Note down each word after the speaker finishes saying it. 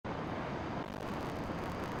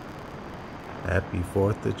Happy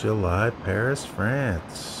 4th of July, Paris,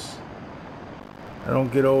 France. I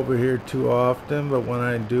don't get over here too often, but when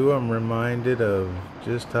I do, I'm reminded of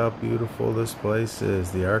just how beautiful this place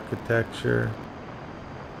is. The architecture.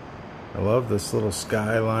 I love this little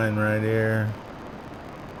skyline right here.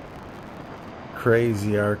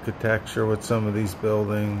 Crazy architecture with some of these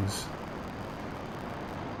buildings.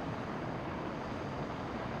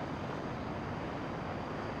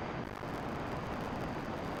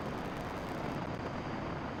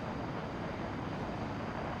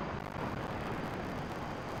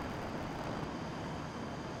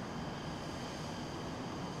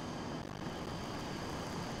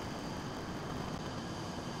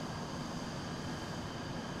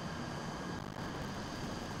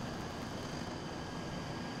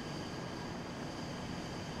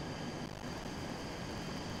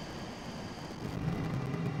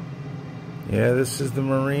 Yeah, this is the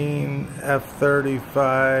Marine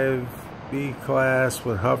F-35 B class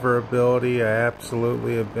with hover ability. I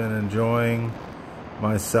absolutely have been enjoying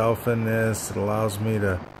myself in this. It allows me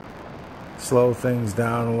to slow things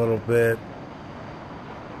down a little bit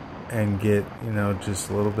and get, just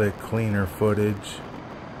a little bit cleaner footage,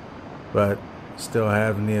 but still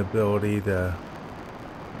having the ability to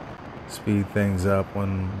speed things up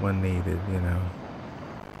when needed,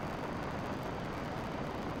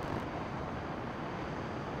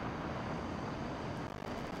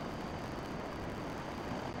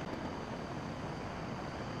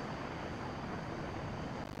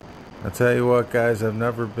 I'll tell you what, guys, I've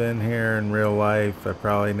never been here in real life. I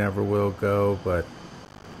probably never will go, but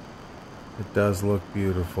it does look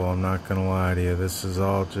beautiful. I'm not going to lie to you. This is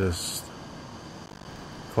all just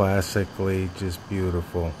classically just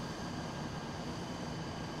beautiful.